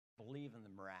believe in the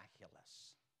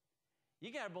miraculous.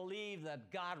 You got to believe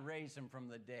that God raised him from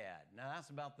the dead. Now,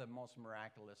 that's about the most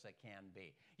miraculous that can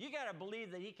be. You got to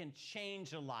believe that he can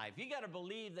change a life. You got to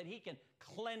believe that he can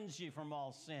cleanse you from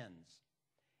all sins.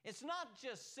 It's not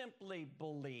just simply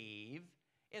believe.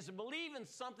 It's believe in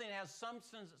something that has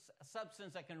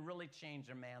substance that can really change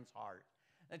a man's heart.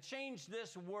 That change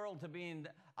this world to being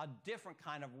a different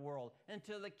kind of world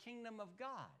into the kingdom of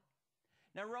God.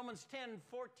 Now, Romans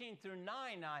 10:14 through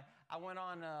 9, I went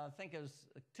on, I think it was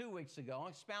 2 weeks ago,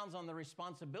 expounds on the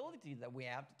responsibility that we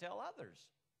have to tell others.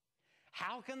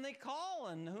 How can they call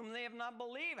in whom they have not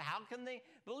believed? How can they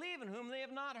believe in whom they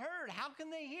have not heard? How can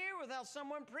they hear without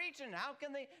someone preaching? How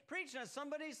can they preach unless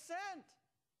somebody sent?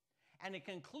 And it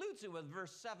concludes it with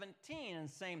verse 17 and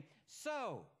saying,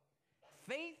 so,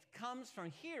 faith comes from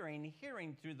hearing,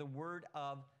 hearing through the word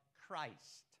of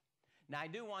Christ. Now, I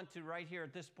do want to, right here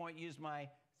at this point, use my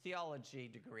theology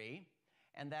degree,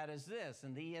 and that is this.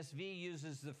 And the ESV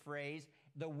uses the phrase,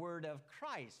 the word of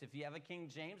Christ. If you have a King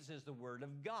James, it says the word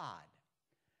of God.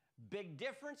 Big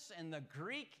difference. In the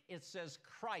Greek, it says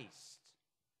Christ.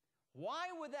 Why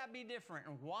would that be different,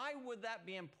 and why would that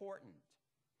be important?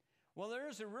 Well, there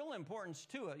is a real importance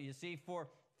to it, you see, for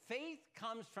faith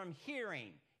comes from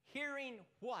hearing. Hearing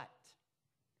what?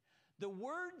 The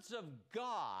words of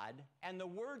God and the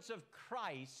words of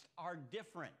Christ are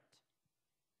different.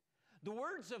 The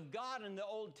words of God in the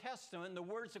Old Testament, the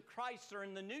words of Christ are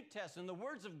in the New Testament. The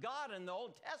words of God in the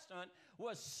Old Testament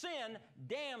was sin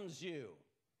damns you.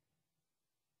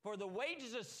 For the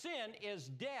wages of sin is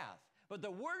death. But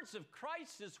the words of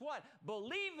Christ is what?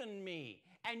 Believe in me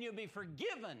and you'll be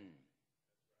forgiven.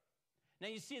 Now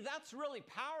you see, that's really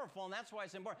powerful, and that's why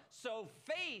it's important. So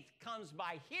faith comes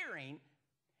by hearing.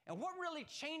 And what really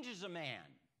changes a man?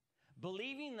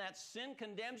 Believing that sin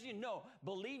condemns you? No,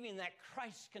 believing that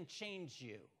Christ can change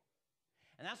you.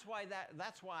 And that's why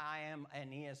I am an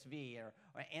ESV or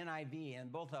NIV,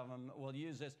 and both of them will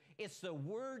use this. It's the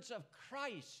words of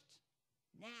Christ.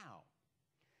 Now,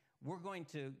 we're going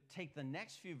to take the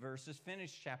next few verses,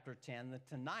 finish chapter 10.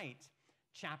 Tonight,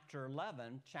 chapter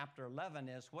 11. Chapter 11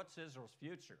 is what's Israel's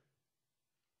future?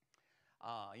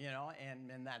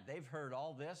 And that they've heard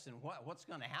all this and what's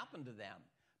going to happen to them.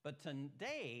 But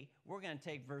today, we're going to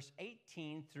take verse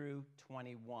 18 through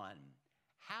 21.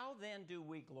 How then do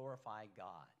we glorify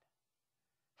God?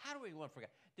 How do we glorify God?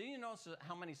 Do you notice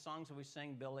how many songs that we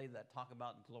sing, Billy, that talk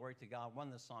about glory to God? One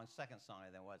of the songs, second song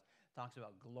I think talks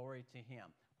about glory to him.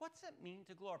 What's it mean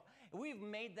to glorify? We've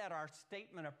made that our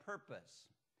statement of purpose.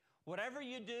 Whatever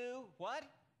you do, what?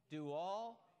 Do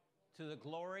all to the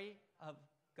glory of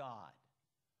God.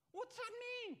 What's that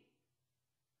mean?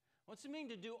 What's it mean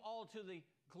to do all to the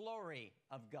glory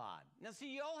of God? Now, see,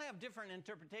 you all have different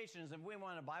interpretations. If we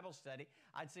want a Bible study,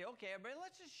 I'd say, okay, everybody,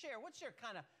 let's just share. What's your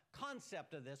kind of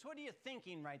concept of this? What are you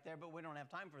thinking right there? But we don't have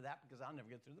time for that because I'll never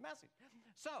get through the message.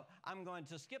 So I'm going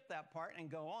to skip that part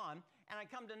and go on. And I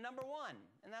come to number one,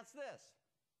 and that's this.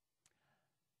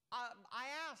 I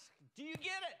ask, do you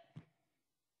get it?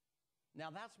 Now,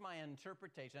 that's my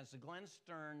interpretation. That's the Glen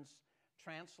Stern's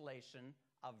translation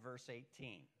of verse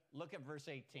 18. Look at verse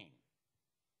 18.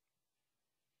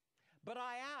 But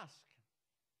I ask,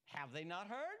 have they not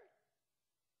heard?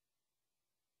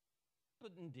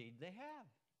 But indeed they have.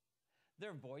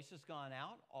 Their voice has gone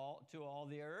out to all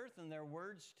the earth, and their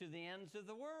words to the ends of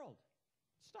the world.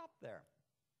 Stop there.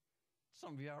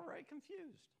 Some of you are already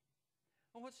confused.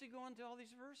 Well, what's he going to all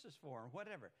these verses for?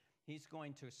 Whatever. He's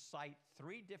going to cite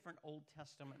 3 different Old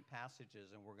Testament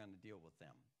passages, and we're going to deal with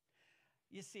them.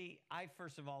 You see, I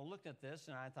first of all looked at this,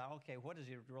 and I thought, okay, what is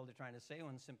he really trying to say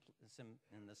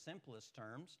in the simplest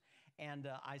terms? And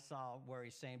I saw where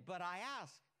he's saying, but I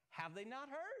ask, have they not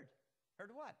heard?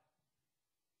 Heard what?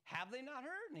 Have they not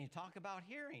heard? And he talk about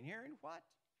hearing. Hearing what?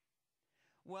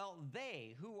 Well,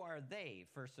 they, who are they,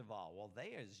 first of all? Well,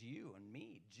 they is you and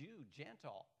me, Jew,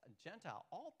 Gentile,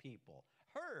 all people.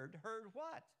 Heard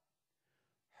what?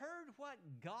 Heard what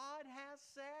God has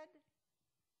said?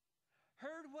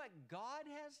 Heard what God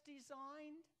has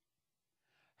designed?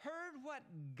 Heard what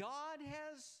God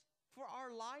has for our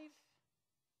life?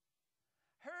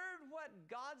 Heard what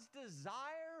God's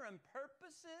desire and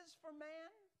purpose is for man?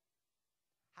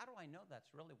 How do I know that's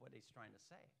really what he's trying to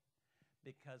say?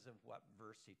 Because of what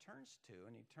verse he turns to,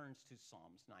 and he turns to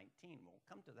Psalms 19. We'll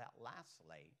come to that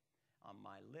lastly on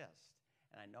my list.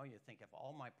 And I know you think if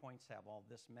all my points have all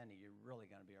this many, you're really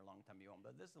going to be here a long time. You won't,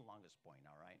 but this is the longest point,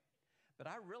 all right? But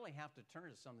I really have to turn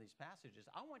to some of these passages.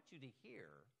 I want you to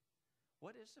hear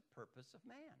what is the purpose of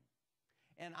man.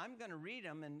 And I'm going to read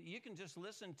them, and you can just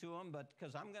listen to them, but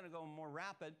because I'm going to go more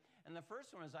rapid. And the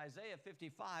first one is Isaiah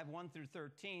 55, 1 through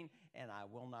 13, and I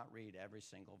will not read every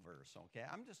single verse, okay?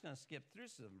 I'm just going to skip through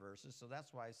some verses, so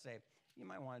that's why I say you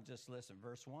might want to just listen.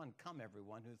 Verse 1, come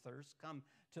everyone who thirsts, come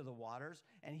to the waters,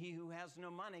 and he who has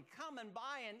no money, come and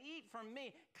buy and eat from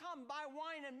me. Come buy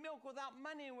wine and milk without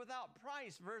money and without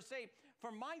price. Verse 8,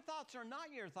 for my thoughts are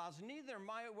not your thoughts, neither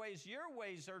my ways your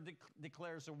ways are,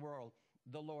 declares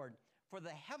the Lord. For the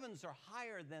heavens are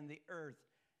higher than the earth,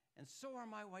 and so are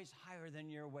my ways higher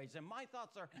than your ways, and my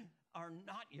thoughts are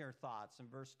not your thoughts. In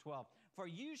verse 12, for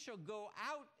you shall go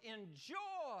out in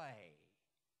joy.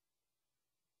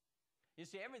 You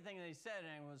see, everything that he said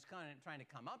and was kind of trying to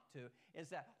come up to is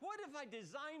that, what have I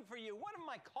designed for you? What am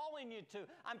I calling you to?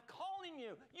 I'm calling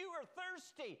you. You are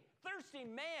thirsty. Thirsty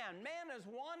man. Man is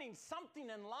wanting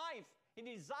something in life. He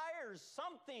desires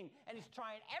something, and he's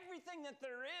trying everything that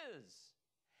there is.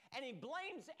 And he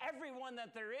blames everyone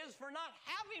that there is for not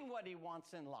having what he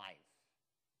wants in life.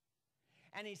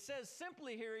 And he says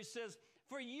simply here, he says,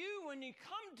 for you, when you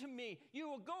come to me, you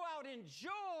will go out in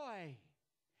joy.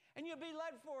 And you'll be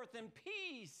led forth in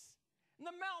peace. And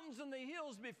the mountains and the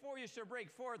hills before you shall break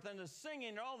forth, and the singing,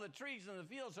 and all the trees in the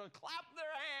fields shall clap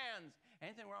their hands.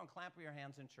 Anything wrong with clapping your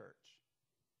hands in church?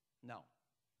 No.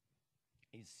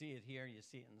 You see it here, you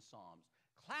see it in the Psalms.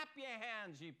 Clap your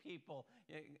hands, ye people,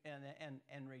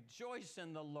 and rejoice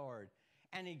in the Lord.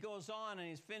 And he goes on and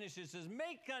he finishes, says,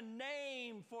 make a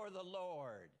name for the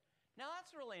Lord. Now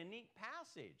that's really a neat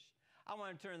passage. I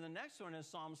want to turn to the next one is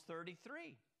Psalms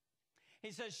 33. He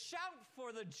says, shout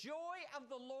for the joy of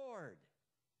the Lord.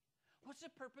 What's the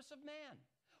purpose of man?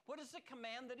 What is the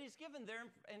command that he's given there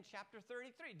in chapter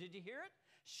 33? Did you hear it?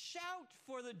 Shout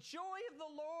for the joy of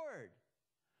the Lord.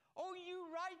 Oh, you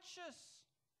righteous.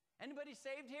 Anybody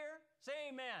saved here? Say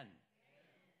amen. Amen.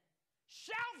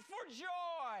 Shout for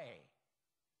joy.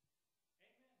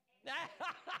 Amen.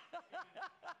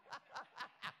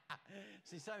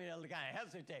 See, some of you kind of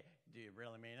hesitate. Do you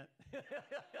really mean it?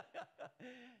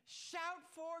 Shout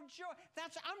for joy.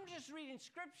 I'm just reading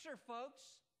scripture,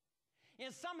 folks.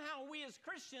 And somehow we as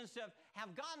Christians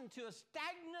have gotten to a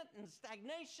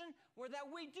stagnation where that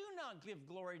we do not give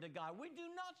glory to God. We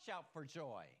do not shout for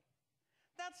joy.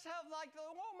 That's how, like,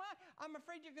 oh my, I'm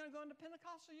afraid you're going to go into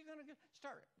Pentecostal. You're going to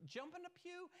start jumping the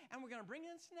pew, and we're going to bring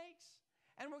in snakes.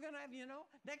 And we're going to have,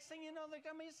 next thing you know, there's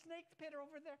going to be a snake pit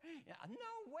over there. Yeah,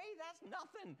 no way, that's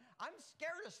nothing. I'm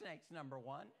scared of snakes, number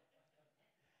one.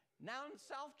 Now in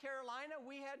South Carolina,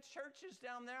 we had churches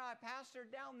down there. I pastored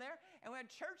down there, and we had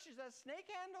churches that snake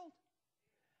handled.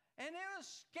 And it was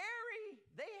scary.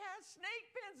 They had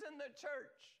snake pens in the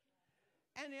church.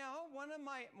 And, one of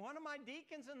my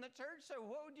deacons in the church said,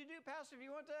 what would you do, Pastor, if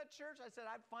you went to that church? I said,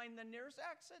 I'd find the nearest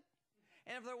exit.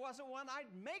 And if there wasn't one,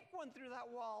 I'd make one through that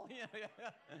wall. There's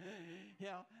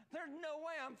no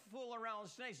way I'm fooling around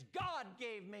with snakes. God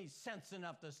gave me sense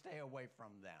enough to stay away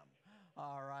from them.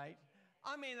 All right?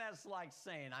 I mean, that's like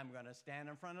saying I'm going to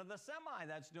stand in front of the semi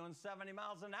that's doing 70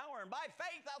 miles an hour, and by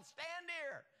faith, I'll stand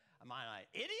here. Am I an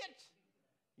idiot?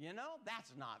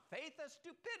 That's not faith, that's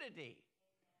stupidity.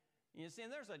 You see,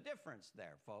 there's a difference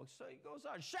there, folks. So he goes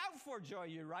on, shout for joy,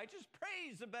 you righteous.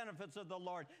 Praise the benefits of the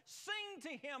Lord. Sing to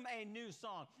him a new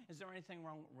song. Is there anything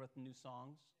wrong with new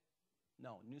songs?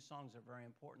 No, new songs are very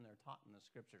important. They're taught in the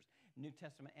scriptures. New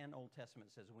Testament and Old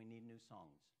Testament says we need new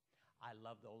songs. I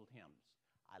love the old hymns.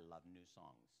 I love new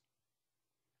songs.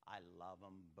 I love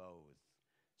them both.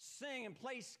 Sing and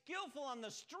play skillful on the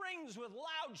strings with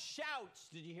loud shouts.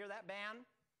 Did you hear that, band?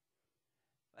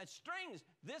 Strings,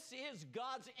 this is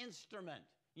God's instrument.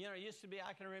 It used to be,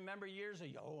 I can remember years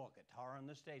ago, a guitar on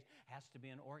the stage. Has to be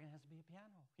an organ, has to be a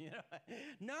piano.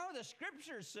 No, the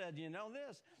scripture said,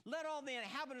 this. Let all the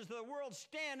inhabitants of the world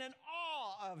stand in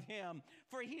awe of him.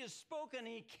 For he has spoken,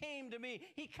 he came to me.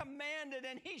 He commanded,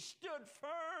 and he stood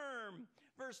firm.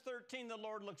 Verse 13, the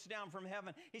Lord looks down from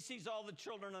heaven. He sees all the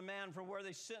children of man from where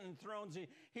they sit in thrones.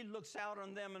 He looks out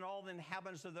on them and all the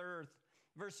inhabitants of the earth.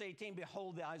 Verse 18,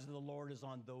 behold, the eyes of the Lord is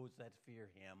on those that fear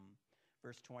him.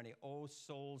 Verse 20, O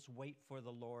souls, wait for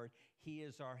the Lord. He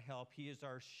is our help. He is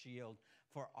our shield.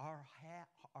 For our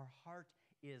heart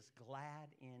is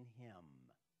glad in him.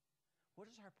 What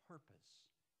is our purpose?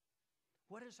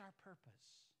 What is our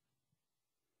purpose?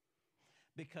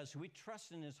 Because we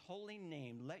trust in his holy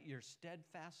name, let your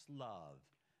steadfast love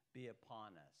be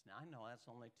upon us. Now, I know that's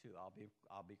only two.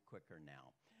 I'll be quicker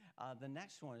now. The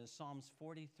next one is Psalms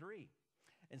 43.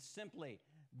 And simply,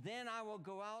 then I will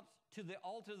go out to the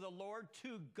altar of the Lord,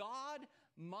 to God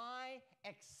my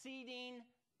exceeding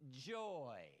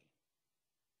joy.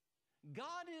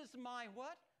 God is my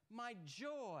what? My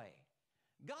joy.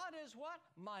 God is what?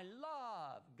 My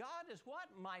love. God is what?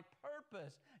 My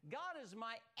purpose. God is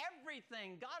my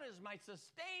everything. God is my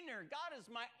sustainer. God is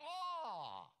my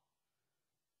awe.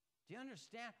 Do you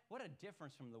understand? What a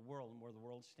difference from the world and where the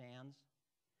world stands.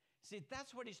 See,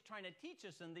 that's what he's trying to teach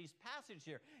us in these passages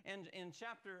here. And in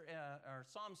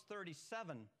Psalms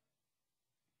 37,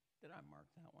 did I mark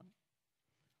that one?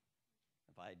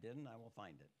 If I didn't, I will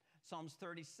find it. Psalms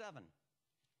 37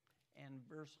 and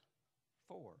verse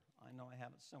 4. I know I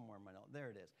have it somewhere in my note. There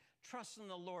it is. Trust in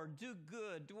the Lord, do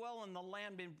good, dwell in the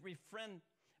land, befriend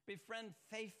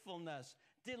faithfulness.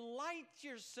 Delight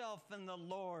yourself in the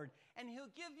Lord, and he'll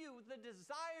give you the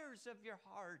desires of your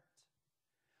heart.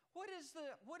 What is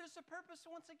the purpose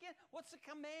once again? What's the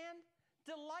command?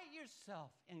 Delight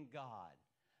yourself in God.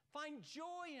 Find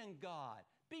joy in God.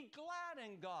 Be glad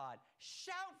in God.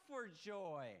 Shout for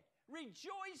joy.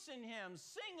 Rejoice in him.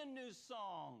 Sing a new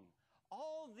song.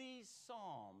 All these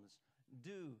psalms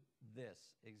do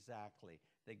this exactly.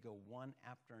 They go one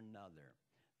after another.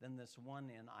 Then this one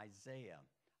in Isaiah,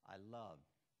 I love.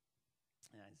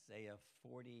 In Isaiah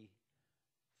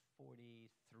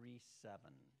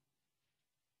 43:7.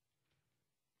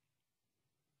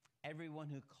 Everyone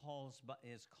who is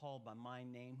called by my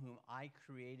name, whom I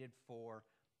created for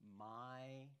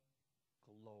my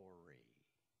glory.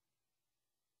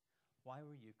 Why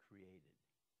were you created?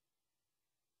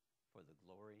 For the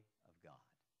glory of God.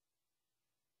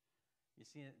 You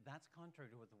see, that's contrary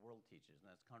to what the world teaches, and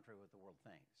that's contrary to what the world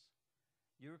thinks.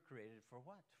 You're created for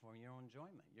what? For your own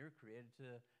enjoyment. You're created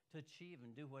to achieve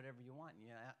and do whatever you want. And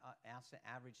you ask the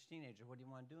average teenager, what do you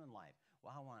want to do in life?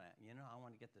 Well, I want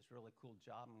to get this really cool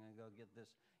job. I'm going to go get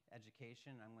this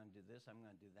education. I'm going to do this. I'm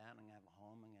going to do that. I'm going to have a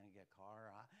home. I'm going to get a car.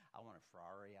 I want a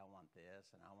Ferrari. I want this.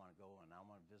 And I want to go and I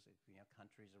want to visit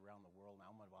countries around the world. And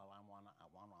I want.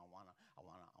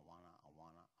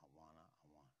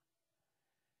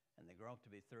 And they grow up to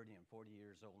be 30 and 40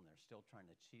 years old, and they're still trying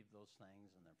to achieve those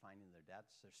things, and they're finding their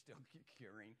debts they're still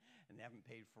curing, and they haven't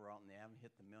paid for it, and they haven't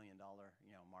hit the $1 million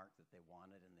mark that they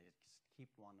wanted, and they just keep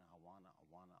wanting, I wanna.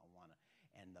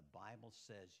 And the Bible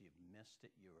says you've missed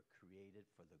it. You were created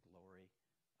for the glory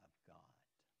of God.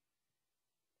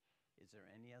 Is there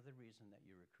any other reason that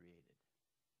you were created?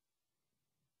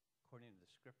 According to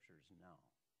the Scriptures, no.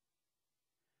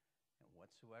 And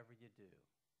whatsoever you do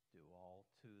all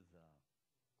to the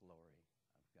glory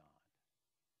of God.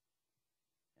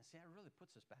 And see, it really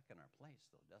puts us back in our place,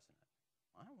 though, doesn't it?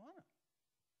 I don't want to.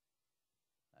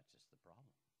 That's just the problem.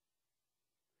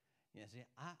 You see,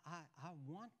 I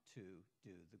want to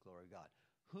do the glory of God.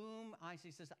 Whom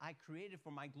he says, I created for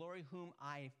my glory, whom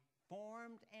I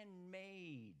formed and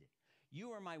made. You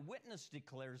are my witness,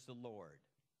 declares the Lord.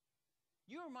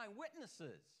 You are my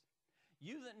witnesses.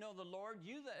 You that know the Lord,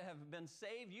 you that have been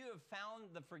saved, you have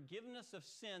found the forgiveness of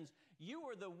sins. You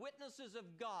are the witnesses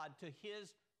of God to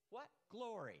his what?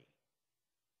 Glory.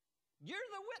 You're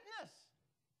the witness.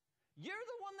 You're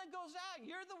the one that goes out.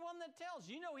 You're the one that tells.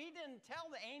 You know, he didn't tell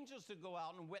the angels to go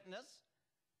out and witness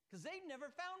because they never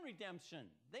found redemption.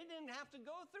 They didn't have to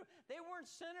go through. They weren't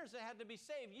sinners that had to be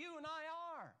saved. You and I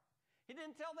are. He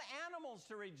didn't tell the animals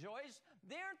to rejoice.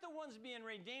 They aren't the ones being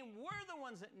redeemed. We're the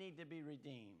ones that need to be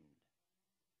redeemed.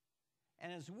 And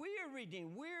as we are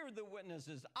redeemed, we're the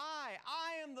witnesses.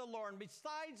 I am the Lord, and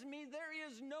besides me there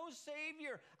is no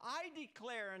Savior. I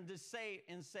declare and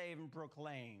save and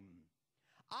proclaim.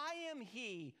 I am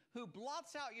he who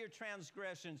blots out your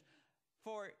transgressions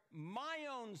for my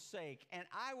own sake, and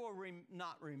I will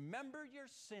not remember your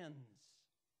sins.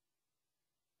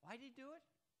 Why did he do it?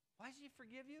 Why does he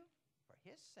forgive you? For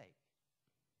his sake.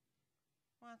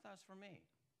 Well, I thought it was for me.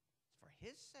 It's for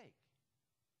his sake.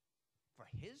 For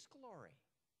his glory,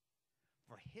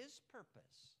 for his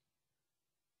purpose.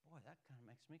 Boy, that kind of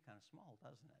makes me kind of small,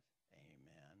 doesn't it?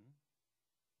 Amen.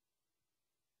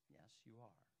 Yes, you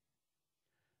are.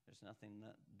 There's nothing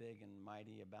that big and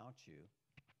mighty about you.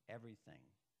 Everything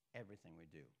we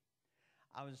do.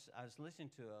 I was listening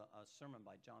to a sermon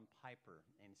by John Piper,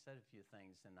 and he said a few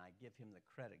things, and I give him the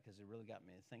credit because it really got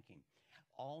me thinking.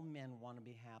 All men want to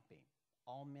be happy.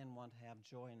 All men want to have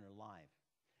joy in their life.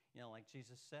 You know, like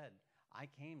Jesus said, I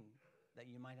came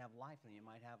that you might have life and you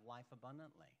might have life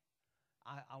abundantly.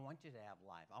 I want you to have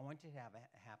life. I want you to have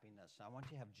happiness. I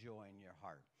want you to have joy in your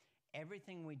heart.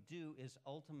 Everything we do is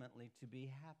ultimately to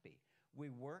be happy. We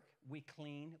work, we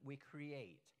clean, we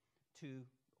create to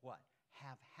what?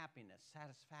 Have happiness,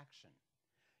 satisfaction.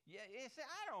 Yeah, you say,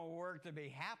 I don't work to be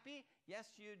happy.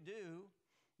 Yes, you do.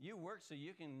 You work so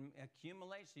you can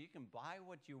accumulate, so you can buy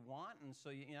what you want, and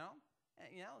so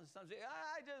some say,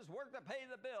 I just work to pay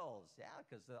the bills. Yeah,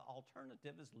 because the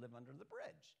alternative is live under the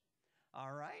bridge.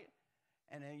 All right?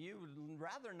 And you would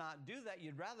rather not do that.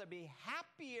 You'd rather be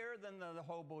happier than the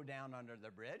hobo down under the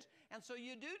bridge. And so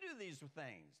you do these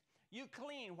things. You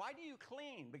clean. Why do you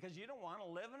clean? Because you don't want to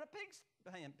live in a pig's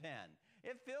pen.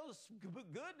 It feels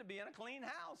good to be in a clean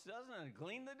house, doesn't it?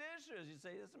 Clean the dishes. You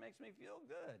say, this makes me feel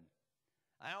good.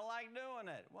 I don't like doing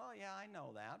it. Well, yeah, I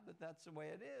know that, but that's the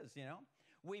way it is, you know.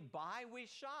 We buy, we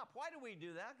shop. Why do we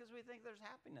do that? Because we think there's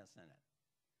happiness in it.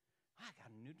 I got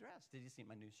a new dress. Did you see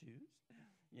my new shoes?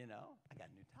 You know, I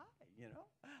got a new tie, you know.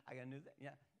 I got a new thing.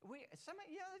 Yeah. We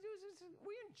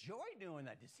enjoy doing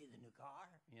that. Did you see the new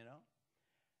car? You know.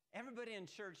 Everybody in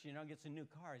church, you know, gets a new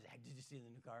car. He's like, did you see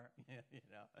the new car? You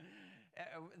know.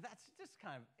 That's just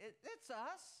kind of, it's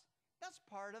us. That's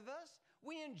part of us.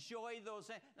 We enjoy those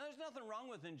things. Now, there's nothing wrong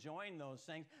with enjoying those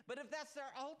things, but if that's their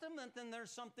ultimate, then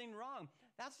there's something wrong.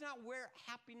 That's not where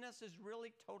happiness is really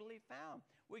totally found.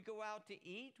 We go out to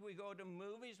eat, we go to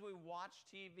movies, we watch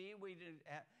TV, we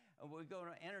go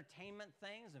to entertainment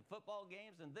things and football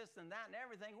games and this and that and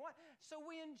everything. What? So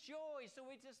we enjoy, so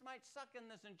we just might suck in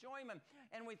this enjoyment,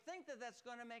 and we think that that's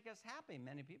going to make us happy.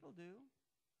 Many people do.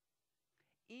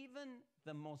 Even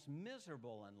the most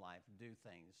miserable in life do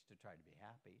things to try to be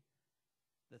happy.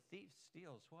 The thief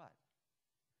steals what?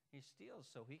 He steals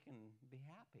so he can be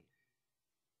happy.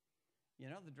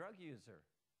 You know, the drug user,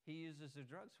 he uses the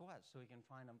drugs what? So he can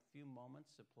find a few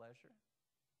moments of pleasure.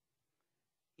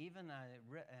 Even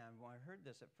when I heard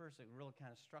this at first, it really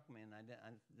kind of struck me, and I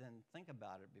didn't think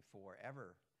about it before,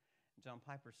 ever. John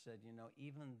Piper said, you know,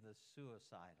 even the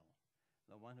suicidal,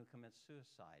 the one who commits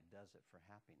suicide, does it for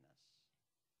happiness,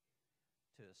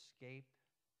 to escape,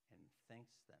 and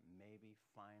thinks that maybe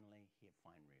finally he'll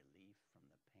find relief from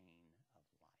the pain of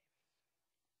life.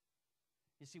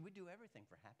 You see, we do everything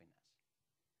for happiness.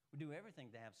 We do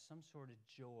everything to have some sort of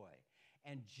joy.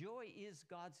 And joy is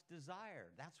God's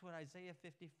desire. That's what Isaiah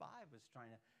 55 was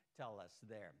trying to tell us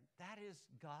there. That is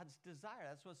God's desire.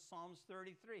 That's what Psalms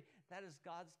 33, that is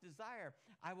God's desire.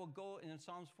 I will go, in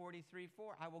Psalms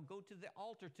 43:4, I will go to the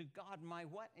altar to God, my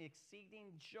what?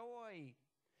 Exceeding joy.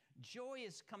 Joy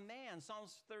is command.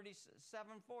 Psalms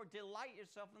 37:4, delight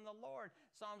yourself in the Lord.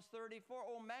 Psalms 34,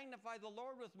 oh, magnify the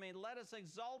Lord with me. Let us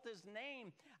exalt his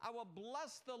name. I will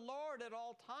bless the Lord at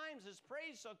all times. His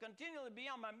praise shall continually be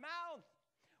on my mouth.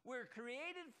 We're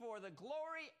created for the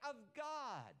glory of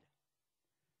God.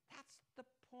 That's the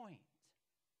point.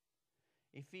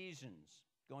 Ephesians,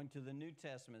 going to the New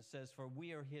Testament, says, for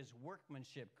we are his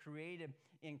workmanship, created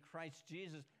in Christ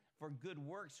Jesus for good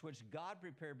works, which God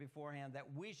prepared beforehand,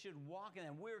 that we should walk in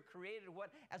them. We're created what?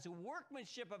 As a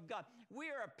workmanship of God. We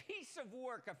are a piece of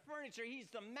work, a furniture. He's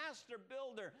the master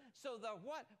builder. So that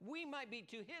what? We might be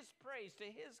to his praise, to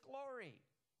his glory.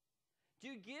 Do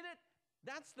you get it?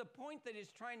 That's the point that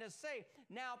he's trying to say.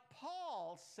 Now,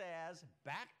 Paul says,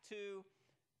 back to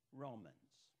Romans.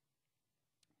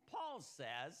 Paul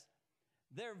says,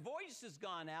 their voice has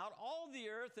gone out, all the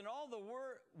earth and all the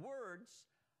words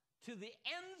to the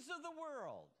ends of the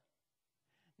world.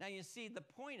 Now, you see, the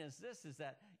point is this, is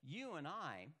that you and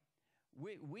I,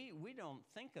 we don't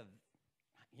think of,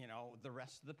 you know, the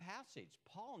rest of the passage.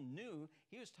 Paul knew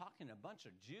he was talking to a bunch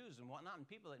of Jews and whatnot and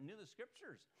people that knew the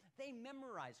scriptures. They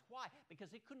memorized. Why? Because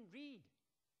they couldn't read.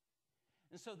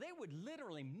 And so they would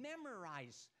literally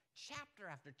memorize chapter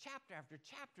after chapter after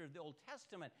chapter of the Old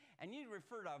Testament. And you'd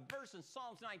refer to a verse in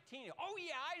Psalms 19. Oh,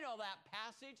 yeah, I know that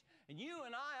passage. And you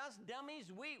and I, us dummies,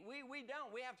 we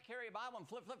don't. We have to carry a Bible and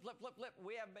flip, flip, flip, flip, flip.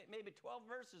 We have maybe 12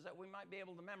 verses that we might be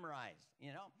able to memorize,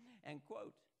 you know, and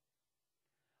quote.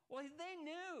 Well, they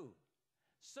knew.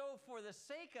 So for the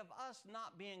sake of us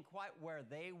not being quite where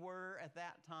they were at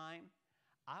that time,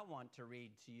 I want to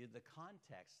read to you the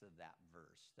context of that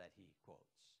verse that he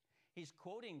quotes. He's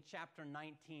quoting chapter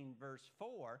 19, verse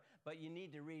 4, but you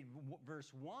need to read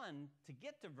verse 1 to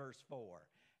get to verse 4.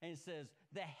 And it says,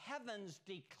 the heavens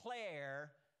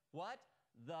declare what?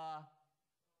 The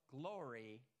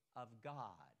glory of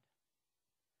God.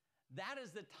 That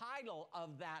is the title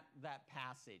of that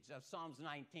passage of Psalms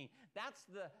 19. That's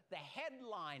the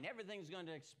headline. Everything's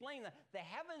going to explain that. The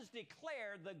heavens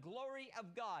declare the glory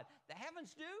of God. The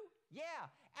heavens do? Yeah.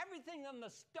 Everything on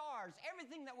the stars,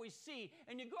 everything that we see,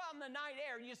 and you go out in the night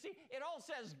air and you see, it all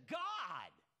says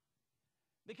God.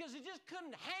 Because it just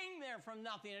couldn't hang there from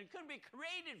nothing. It couldn't be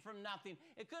created from nothing.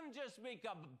 It couldn't just make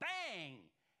a bang.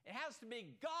 It has to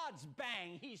be God's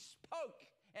bang. He spoke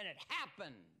and it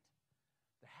happened.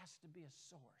 There has to be a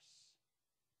source.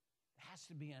 There has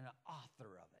to be an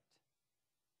author of it.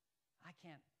 I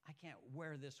can't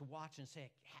wear this watch and say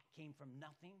it came from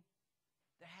nothing.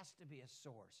 There has to be a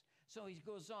source. So he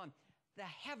goes on. The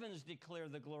heavens declare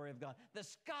the glory of God. The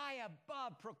sky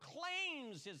above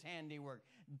proclaims his handiwork.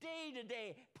 Day to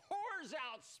day pours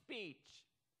out speech.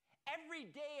 Every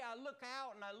day I look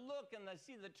out and I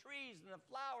see the trees and the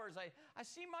flowers. I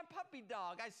see my puppy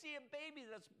dog. I see a baby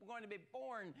that's going to be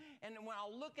born. And when I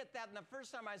look at that and the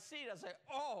first time I see it, I say,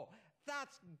 oh,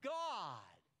 that's God.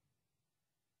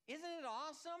 Isn't it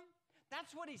awesome?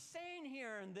 That's what he's saying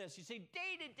here in this. You see,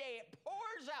 day to day it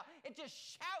pours out. It just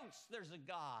shouts there's a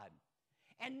God.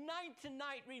 And night to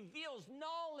night reveals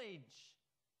knowledge.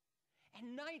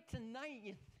 And night to night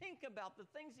you think about the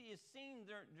things that you've seen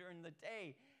during the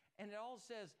day. And it all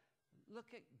says,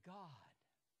 look at God.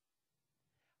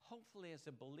 Hopefully as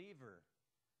a believer,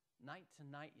 night to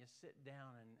night you sit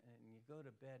down and you go to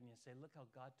bed and you say, look how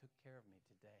God took care of me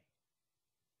today.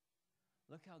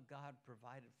 Look how God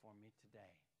provided for me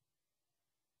today.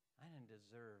 I didn't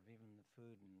deserve even the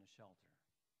food and the shelter.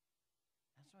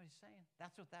 That's what he's saying.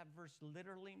 That's what that verse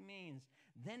literally means.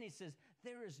 Then he says,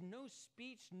 there is no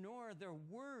speech nor are there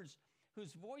words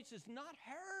whose voice is not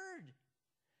heard.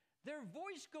 Their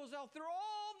voice goes out through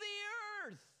all the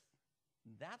earth.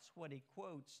 That's what he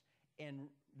quotes in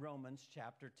Romans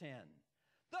chapter 10.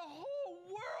 The whole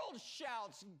world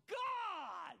shouts,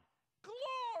 God,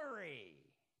 glory.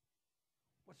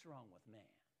 What's wrong with man?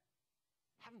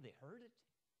 Haven't they heard it?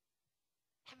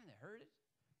 Haven't they heard it?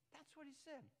 That's what he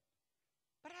said.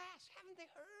 But I ask, haven't they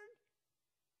heard?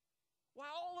 Why,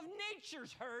 all of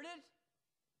nature's heard it.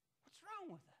 What's wrong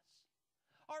with us?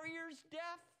 Our ears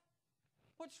deaf?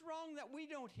 What's wrong that we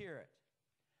don't hear it?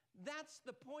 That's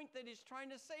the point that he's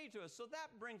trying to say to us. So that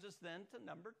brings us then to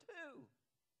number 2.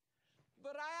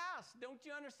 But I ask, don't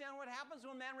you understand what happens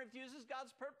when man refuses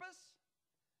God's purpose?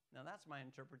 Now that's my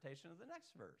interpretation of the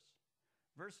next verse.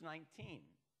 Verse 19.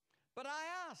 But I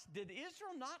ask, did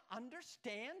Israel not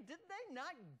understand? Did they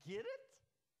not get it?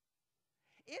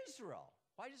 Israel.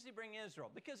 Why does he bring Israel?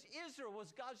 Because Israel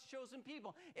was God's chosen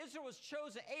people. Israel was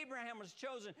chosen. Abraham was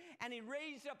chosen. And he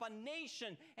raised up a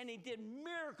nation. And he did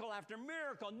miracle after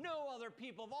miracle. No other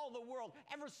people of all the world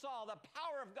ever saw the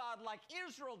power of God like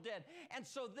Israel did. And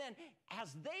so then,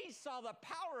 as they saw the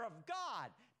power of God,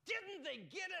 didn't they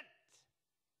get it?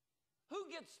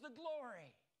 Who gets the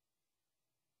glory?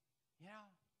 You know?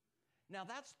 Now,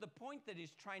 that's the point that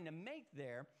he's trying to make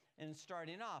there in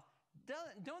starting off.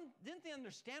 Didn't they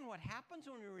understand what happens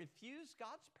when we refuse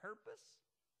God's purpose?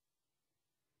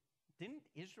 Didn't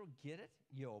Israel get it?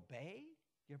 You obey,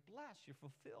 you're blessed, you're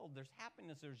fulfilled. There's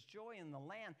happiness, there's joy in the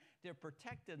land. They're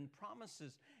protected, and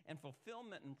promises and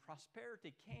fulfillment and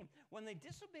prosperity came. When they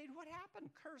disobeyed, what happened?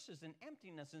 Curses and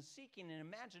emptiness and seeking and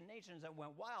imaginations that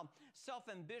went wild.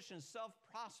 Self-ambition,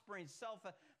 self-prospering,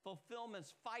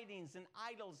 self-fulfillments, fightings and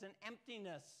idols and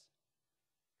emptiness.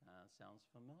 Sounds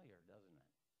familiar, doesn't it?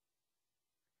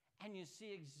 And you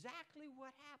see exactly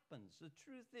what happens. The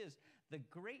truth is, the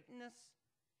greatness,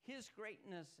 his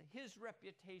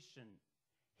reputation,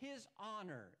 his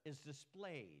honor is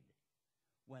displayed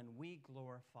when we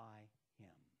glorify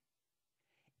him.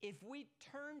 If we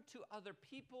turn to other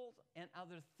people and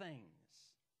other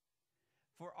things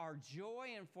for our joy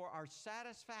and for our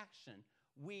satisfaction,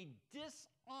 we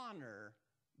dishonor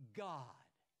God.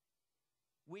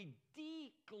 We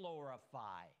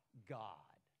de-glorify God.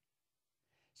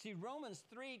 See, Romans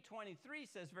 3:23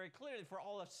 says very clearly, for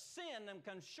all have sinned and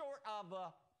come short of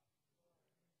the...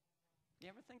 You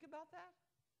ever think about that?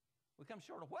 We come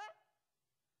short of what?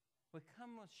 We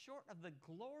come short of the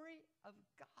glory of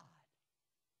God.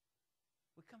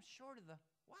 We come short of the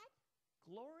what?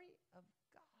 Glory of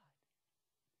God.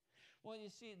 Well, you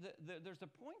see, there's a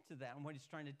point to that and what he's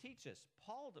trying to teach us.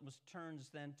 Paul turns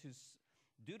then to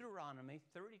Deuteronomy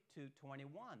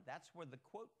 32:21. That's where the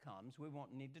quote comes. We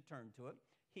won't need to turn to it.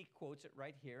 He quotes it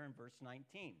right here in verse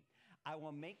 19. I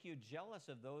will make you jealous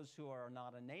of those who are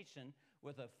not a nation.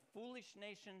 With a foolish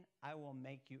nation, I will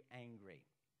make you angry.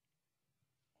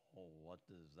 Oh, what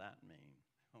does that mean?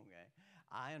 Okay,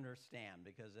 I understand,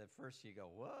 because at first you go,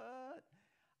 what?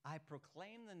 I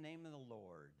proclaim the name of the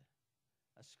Lord.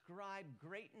 Ascribe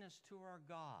greatness to our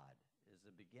God is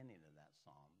the beginning of that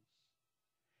Psalms.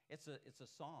 It's a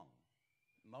song,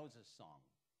 Moses' song.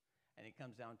 And it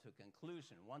comes down to a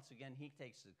conclusion. Once again, he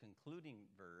takes the concluding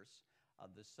verse of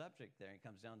the subject there. He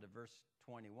comes down to verse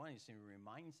 21. He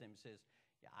reminds them, he says,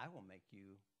 yeah, I'll make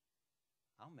you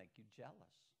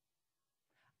jealous.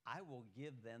 I will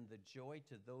give them the joy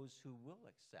to those who will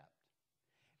accept.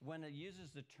 When it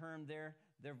uses the term there,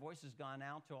 their voice has gone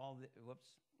out to all the,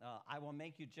 I will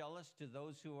make you jealous to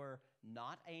those who are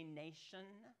not a nation.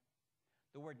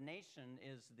 The word nation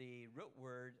is the root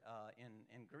word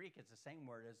in Greek. It's the same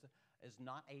word as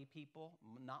not a people,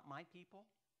 not my people.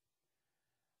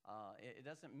 It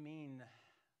doesn't mean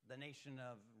the nation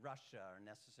of Russia or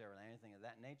necessarily anything of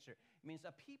that nature. It means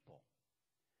a people.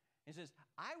 He says,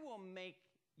 I will make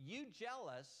you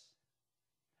jealous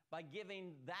by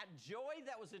giving that joy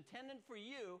that was intended for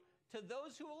you to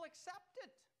those who will accept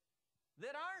it,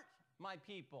 that aren't my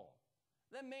people,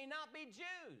 that may not be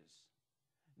Jews.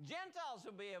 Gentiles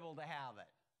will be able to have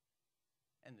it.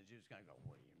 And the Jews going to go,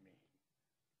 what do you mean?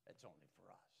 It's only for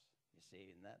us. You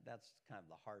see, and that's kind of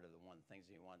the heart of the one of the things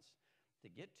he wants to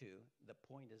get to. The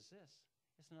point is this: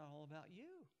 it's not all about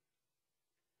you.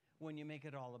 When you make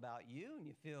it all about you,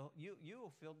 and you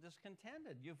will feel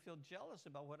discontented. You'll feel jealous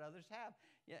about what others have.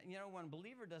 You know, when a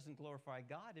believer doesn't glorify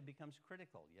God, it becomes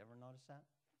critical. You ever notice that?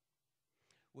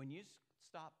 When you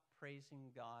stop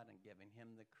praising God and giving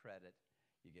him the credit,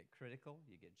 you get critical,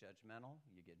 you get judgmental,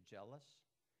 you get jealous.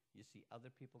 You see other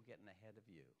people getting ahead of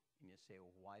you, and you say,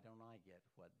 well, why don't I get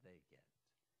what they get?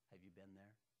 Have you been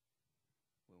there?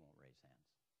 We won't raise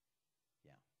hands.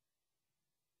 Yeah.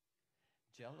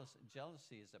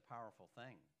 Jealousy is a powerful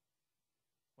thing.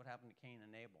 What happened to Cain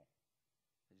and Abel?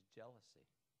 It's jealousy.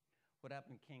 What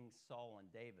happened to King Saul and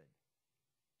David?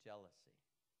 Jealousy.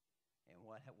 And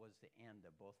what was the end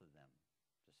of both of them?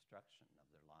 Destruction of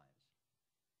their lives.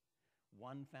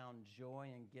 One found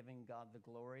joy in giving God the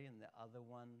glory, and the other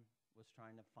one was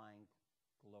trying to find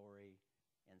glory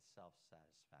in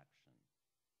self-satisfaction.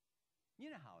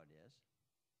 You know how it is.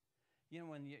 You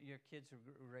know, when your kids are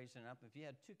raising up, if you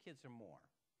had 2 kids or more,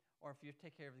 or if you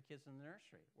take care of the kids in the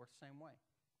nursery, it works the same way.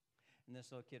 And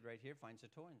this little kid right here finds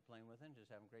a toy and playing with it and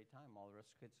just having a great time. All the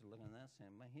rest of the kids are looking at that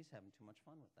saying, man, he's having too much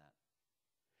fun with that.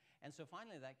 And so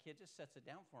finally that kid just sets it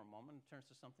down for a moment and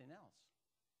turns to something else.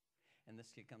 And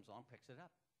this kid comes along, picks it up.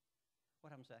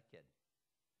 What happens to that kid?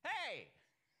 Hey!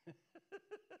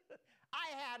 I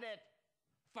had it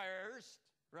first,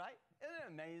 right? Isn't it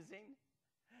amazing?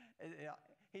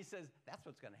 He says, that's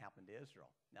what's going to happen to Israel.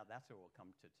 Now, that's what we'll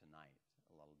come to tonight,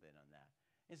 a little bit on that.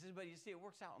 He says, but you see, it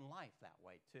works out in life that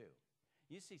way, too.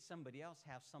 You see somebody else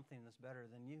have something that's better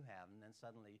than you have, and then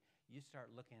suddenly you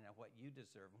start looking at what you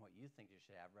deserve and what you think you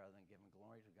should have rather than giving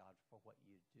glory to God for what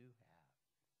you do have.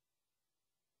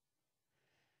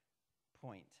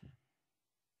 Point.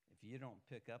 If you don't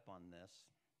pick up on this,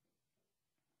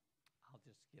 I'll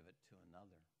just give it to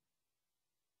another.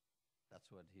 That's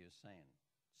what he was saying.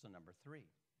 So number 3.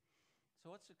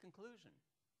 So what's the conclusion?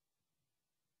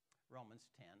 Romans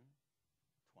 10,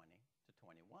 20 to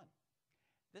 21.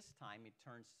 This time he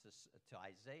turns to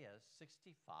Isaiah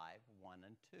 65, 1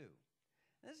 and 2.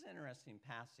 This is an interesting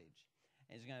passage.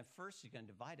 And he's going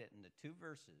to divide it into 2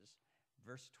 verses.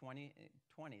 Verse 20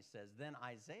 says, then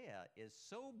Isaiah is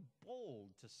so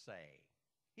bold to say,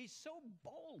 he's so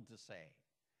bold to say,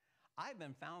 I've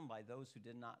been found by those who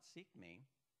did not seek me.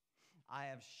 I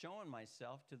have shown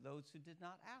myself to those who did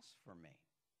not ask for me.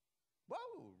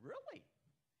 Whoa, really?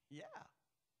 Yeah.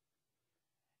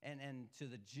 And to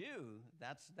the Jew,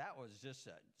 that was just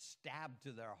a stab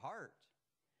to their heart.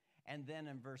 And then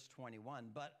in verse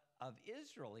 21, but of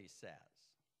Israel, he says,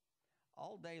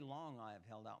 all day long I have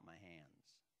held out my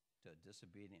hands to a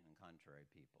disobedient and contrary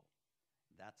people.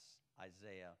 That's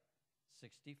Isaiah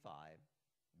 65,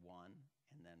 1,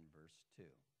 and then verse 2.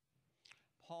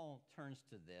 Paul turns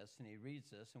to this, and he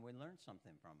reads this, and we learn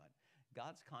something from it.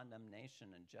 God's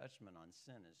condemnation and judgment on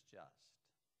sin is just.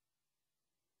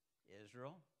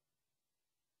 Israel,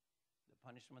 the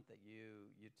punishment that you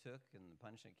took and the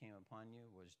punishment that came upon you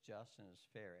was just and is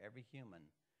fair. Every human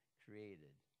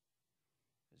created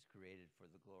is created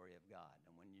for the glory of God.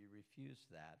 And when you refuse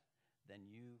that, then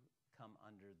you come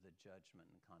under the judgment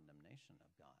and condemnation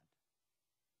of God.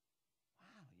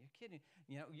 Wow, you're kidding.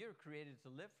 You know, you're created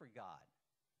to live for God.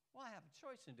 Well, I have a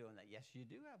choice in doing that. Yes, you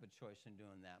do have a choice in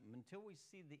doing that. Until we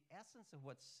see the essence of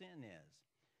what sin is.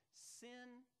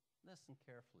 Sin, listen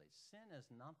carefully, sin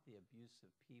is not the abuse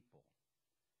of people.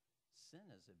 Sin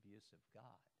is abuse of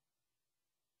God.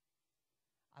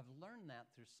 I've learned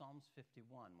that through Psalms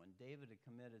 51. When David had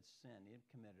committed sin, he had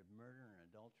committed murder and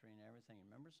adultery and everything.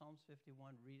 Remember Psalms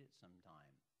 51? Read it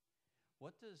sometime.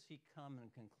 What does he come in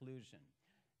conclusion?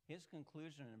 His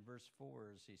conclusion in verse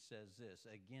 4 is he says this,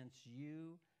 against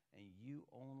you and you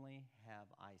only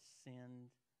have I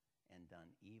sinned and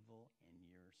done evil in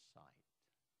your sight.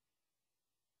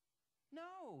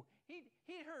 No, he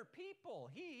hurt people.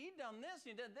 He done this,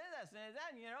 he did this, and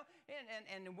that, you know.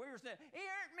 And we were saying, he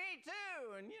hurt me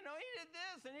too, and you know, he did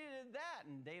this and he did that.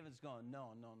 And David's going,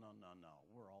 no.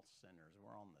 We're all sinners.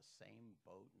 We're on the same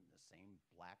boat in the same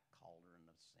black cauldron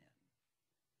of sin.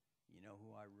 You know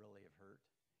who I really have hurt?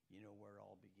 You know where it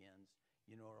all begins?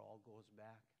 You know where it all goes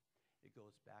back? It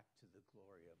goes back to the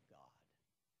glory of God.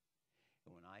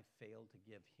 And when I fail to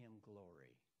give him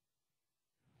glory,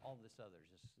 all this other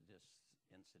is just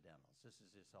incidentals. This is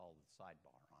just all the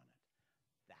sidebar on it.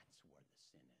 That's where the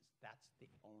sin is. That's the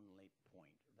only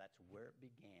point. That's where it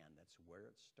began. That's where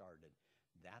it started.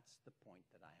 That's the point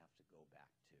that I have to go back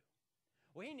to.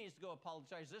 Well, he needs to go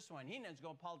apologize this one. He needs to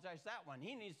go apologize that one.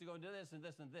 He needs to go do this and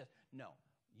this and this. No,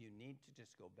 you need to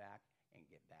just go back and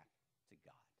get back to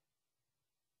God.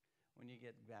 When you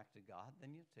get back to God,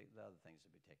 then you take the other things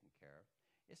to be taken care of.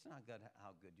 It's not good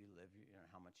how good you live,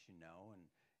 how much you know, and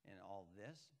all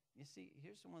this. You see,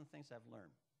 here's one of the things I've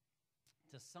learned.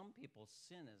 To some people,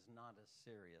 sin is not as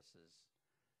serious as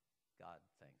God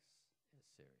thinks is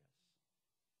serious.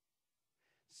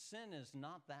 Sin is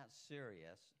not that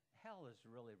serious. Hell is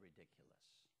really ridiculous.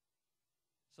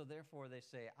 So therefore, they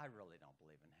say, I really don't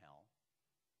believe in hell.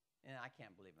 And I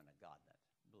can't believe in a God that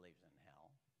believes in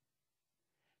hell.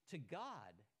 To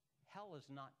God, hell is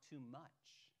not too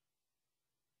much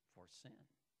for sin.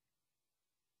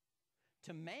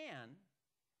 To man,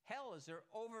 hell is their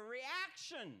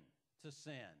overreaction to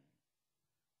sin.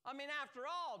 I mean, after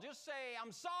all, just say,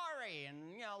 I'm sorry,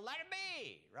 and, let it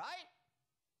be, right?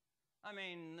 I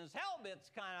mean, this hell bit's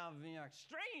kind of,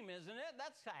 extreme, isn't it?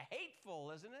 That's kind of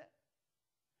hateful, isn't it?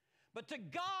 But to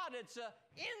God, it's an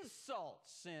insult,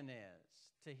 sin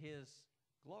is, to his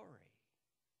glory.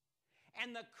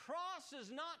 And the cross is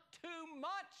not too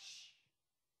much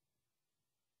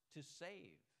to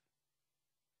save.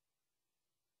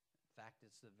 In fact,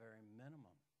 it's the very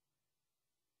minimum.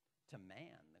 To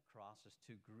man, the cross is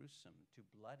too gruesome, too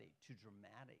bloody, too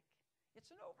dramatic.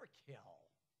 It's an overkill.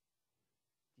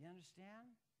 Do you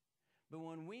understand? But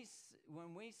when we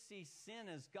see sin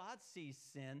as God sees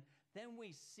sin, then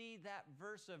we see that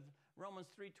verse of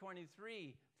Romans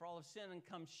 3:23, for all of sin and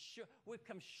we've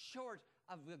come short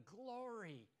of the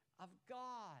glory of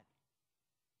God.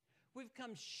 We've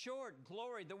come short,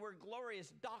 glory. The word glory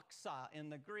is doxa in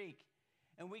the Greek.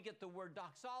 And we get the word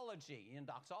doxology. And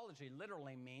doxology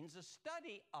literally means a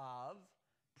study of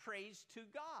praise to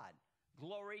God,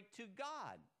 glory to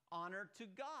God, honor to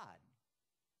God.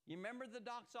 You remember the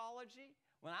doxology?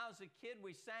 When I was a kid,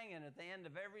 we sang it at the end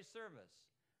of every service.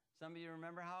 Some of you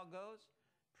remember how it goes?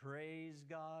 Praise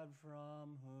God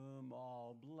from whom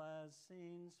all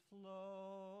blessings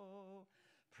flow.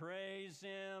 Praise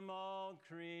him, all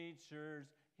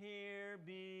creatures here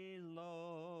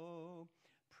below.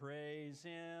 Praise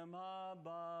him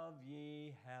above,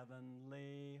 ye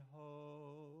heavenly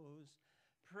hosts.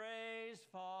 Praise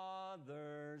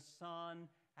Father, Son,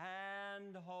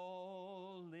 and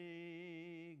Holy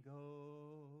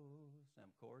Ghost. And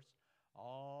of course,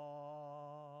 Amen.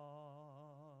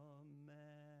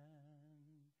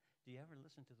 Do you ever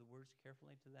listen to the words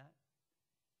carefully to that?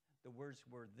 The words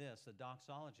were this, the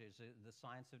doxology, the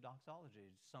science of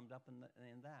doxology, summed up in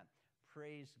that.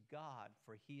 Praise God,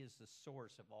 for he is the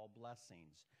source of all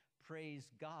blessings. Praise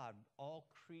God, all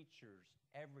creatures,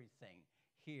 everything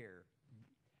here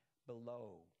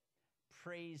below.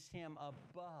 Praise him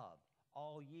above,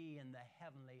 all ye in the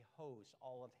heavenly hosts,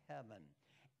 all of heaven.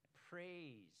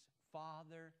 Praise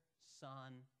Father,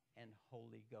 Son, and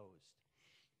Holy Ghost.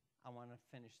 I want to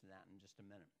finish that in just a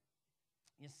minute.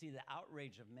 You see, the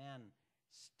outrage of man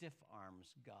stiff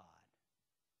arms God.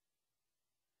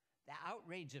 The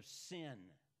outrage of sin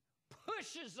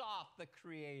pushes off the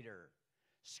Creator,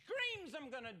 screams, I'm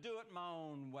going to do it my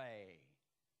own way.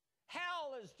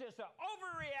 Hell is just an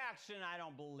overreaction. I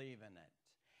don't believe in it.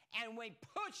 And we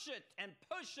push it, and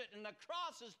the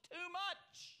cross is too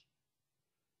much.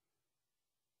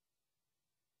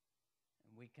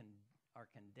 And we are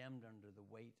condemned under the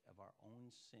weight of our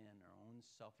own sin, our own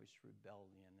selfish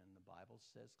rebellion. And the Bible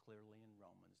says clearly in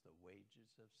Romans, the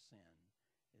wages of sin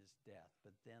is death.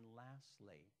 But then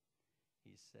lastly,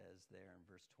 he says there in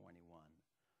verse 21,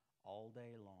 all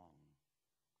day long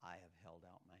I have held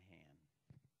out my hand.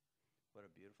 What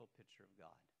a beautiful picture of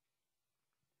God.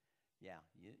 Yeah,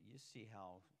 you see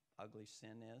how ugly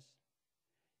sin is?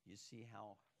 You see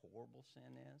how horrible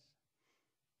sin is?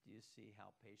 Do you see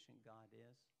how patient God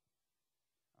is?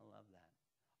 I love that.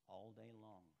 All day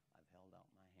long I've held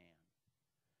out my hand.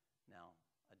 Now,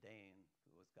 a day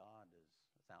with God is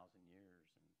 1,000 years,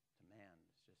 and to man,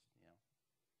 it's just,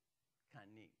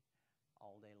 kind of neat.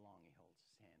 All day long, he holds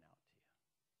his hand out to you.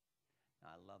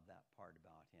 Now, I love that part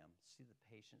about him. See the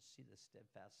patience, see the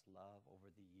steadfast love over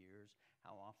the years.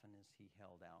 How often is he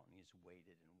held out, and he's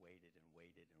waited and waited and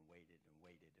waited and waited and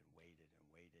waited and waited and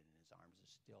waited, and his arms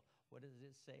are still. What does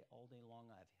it say? All day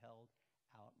long, I've held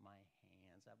out my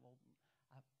hands.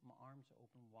 My arms are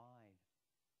open wide.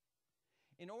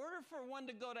 In order for one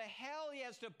to go to hell, he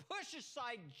has to push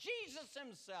aside Jesus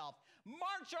himself,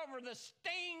 March over the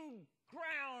stained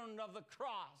ground of the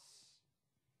cross.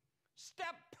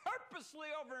 Step purposely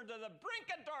over into the brink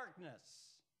of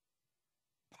darkness.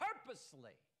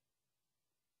 Purposely.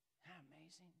 Isn't that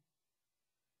amazing?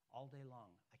 All day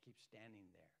long, I keep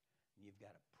standing there, and you've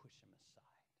got to push him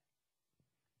aside.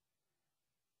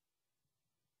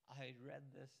 I read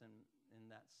this in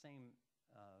that same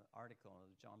article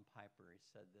of John Piper. He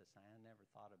said this, and I never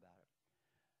thought about it.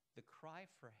 The cry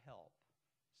for help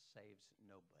saves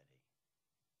nobody.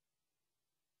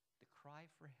 The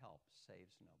cry for help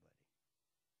saves nobody.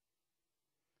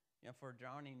 You know, for a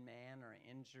drowning man or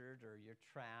injured or you're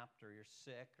trapped or you're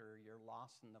sick or you're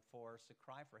lost in the forest, the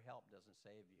cry for help doesn't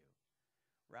save you.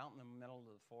 We're out in the middle of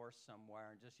the forest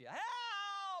somewhere and just yell,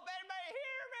 help! Anybody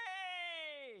hear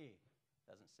me?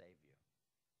 Doesn't save you.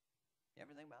 You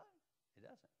ever think about it? It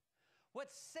doesn't.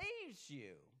 What saves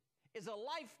you is a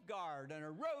lifeguard and a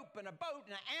rope and a boat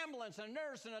and an ambulance and a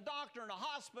nurse and a doctor and a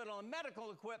hospital and medical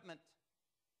equipment.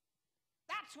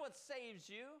 That's what saves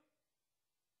you.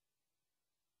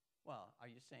 Well, are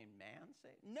you saying man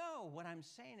save? No, what I'm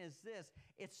saying is this.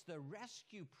 It's the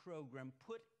rescue program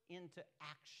put into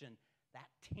action,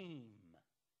 that team.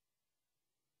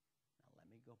 Now let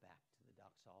me go back to the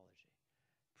doxology.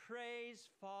 Praise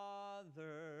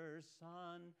Father,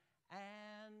 Son,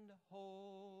 and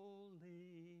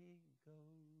Holy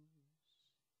Ghost.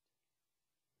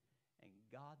 And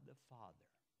God the Father,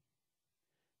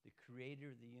 the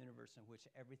creator of the universe in which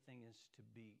everything is to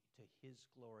be to his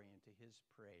glory and to his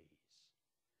praise,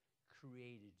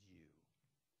 created you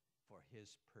for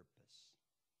his purpose.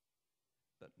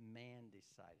 But man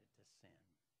decided to sin,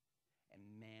 and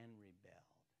man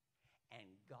rebelled. And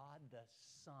God the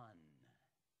Son,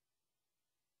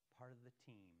 part of the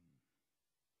team,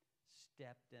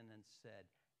 stepped in and said,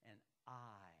 and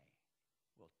I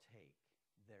will take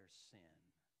their sin,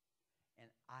 and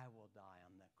I will die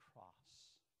on the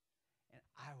cross. And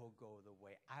I will go the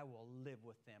way. I will live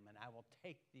with them, and I will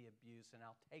take the abuse, and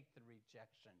I'll take the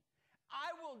rejection.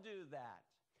 I will do that.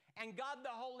 And God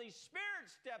the Holy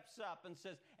Spirit steps up and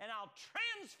says, and I'll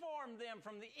transform them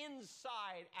from the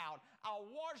inside out. I'll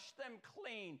wash them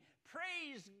clean.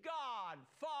 Praise God,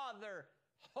 Father,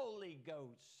 Holy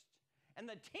Ghost. And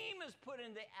the team is put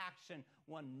into action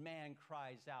when man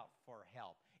cries out for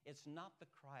help. It's not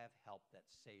the cry of help that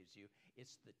saves you.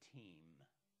 It's the team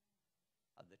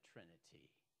of the Trinity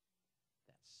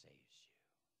that saves you.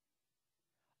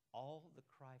 All the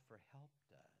cry for help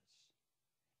does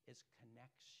is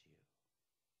connects you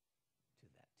to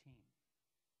that team.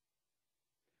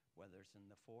 Whether it's in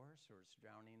the forest or it's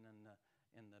drowning in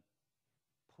the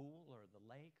pool or the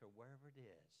lake or wherever it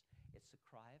is, it's the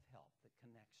cry of help that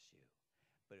connects you.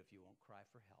 But if you won't cry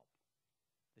for help,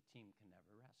 the team can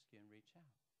never rescue and reach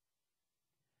out.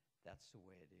 That's the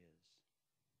way it is.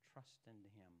 Trust into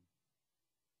him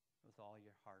with all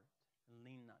your heart, and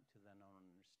lean not to thine own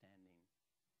understanding.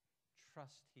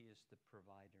 Trust he is the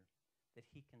provider, that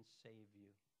he can save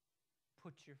you.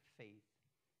 Put your faith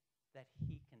that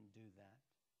he can do that.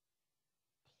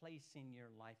 Placing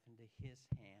your life into his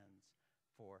hands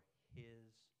for his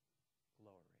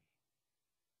glory.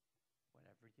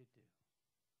 Whatever you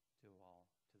do all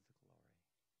to the glory of God.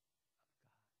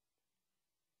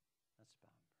 Let's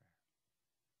bow in prayer.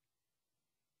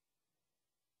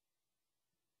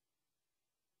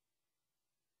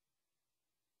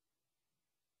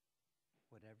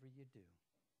 Whatever you do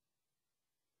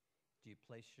you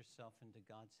place yourself into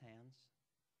God's hands?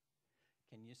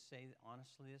 Can you say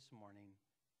honestly this morning,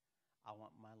 I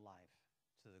want my life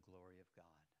to the glory of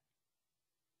God?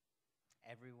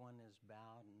 Everyone is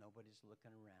bowed and nobody's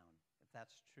looking around. If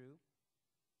that's true,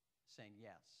 saying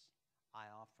yes,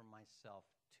 I offer myself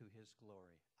to his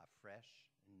glory, afresh,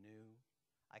 new,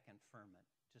 I confirm it.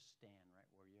 Just stand right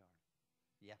where you are.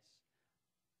 Yes.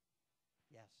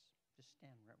 Yes, just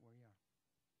stand right where you are.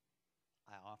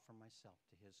 I offer myself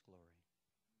to his glory.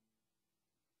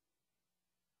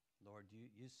 Lord,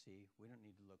 you see, we don't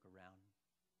need to look around.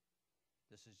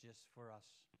 This is just for us.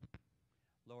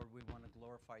 Lord, we want to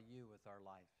glorify you with our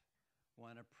life. We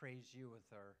want to praise you with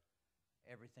our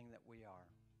everything that we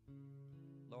are.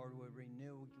 Lord, we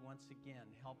renew once again.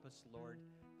 Help us, Lord.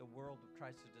 The world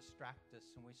tries to distract us,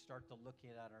 and we start to look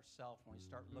at ourselves, and we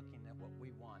start looking at what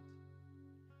we want.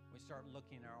 We start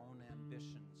looking at our own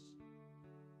ambitions.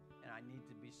 And I need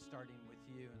to be starting with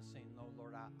you and saying, no,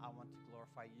 Lord, I want to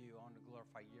glorify you. I want to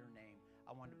glorify your name.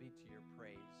 I want to be to your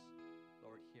praise.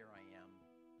 Lord, here I am.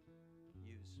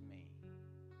 Use me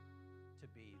to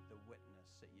be the witness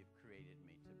that you've created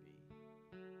me to be.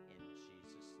 In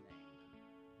Jesus' name.